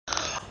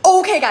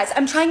Okay guys,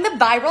 I'm trying the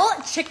viral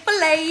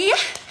Chick-fil-A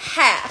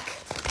hack.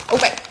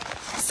 Okay,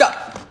 so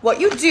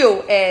what you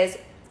do is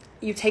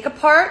you take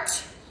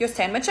apart your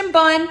sandwich and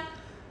bun,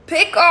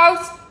 pick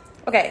off,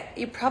 okay,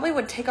 you probably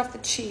would take off the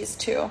cheese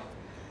too.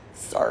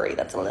 Sorry,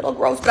 that's a little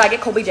gross, but I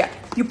get Colby Jack.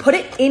 You put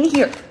it in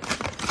here.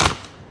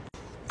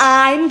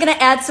 I'm gonna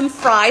add some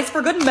fries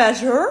for good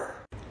measure.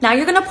 Now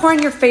you're gonna pour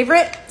in your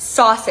favorite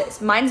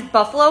sauces. Mine's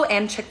Buffalo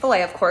and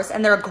Chick-fil-A, of course,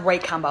 and they're a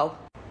great combo.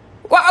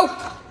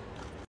 Wow!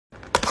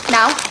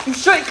 Now you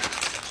shake.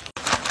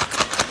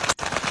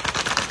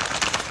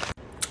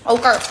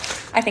 Okay,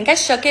 I think I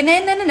shook it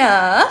in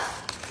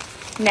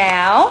enough.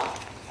 Now,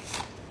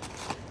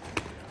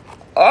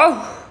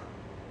 oh,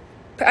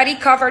 patty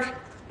covered.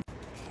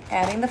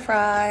 Adding the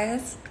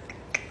fries.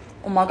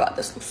 Oh my God,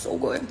 this looks so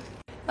good.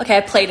 Okay,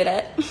 I plated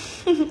it.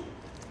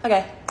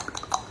 Okay,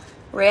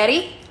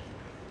 ready?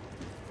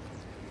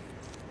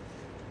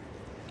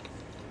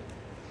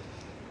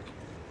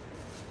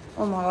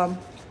 Oh my God,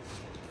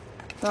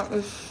 that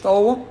is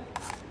so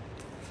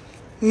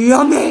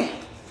yummy.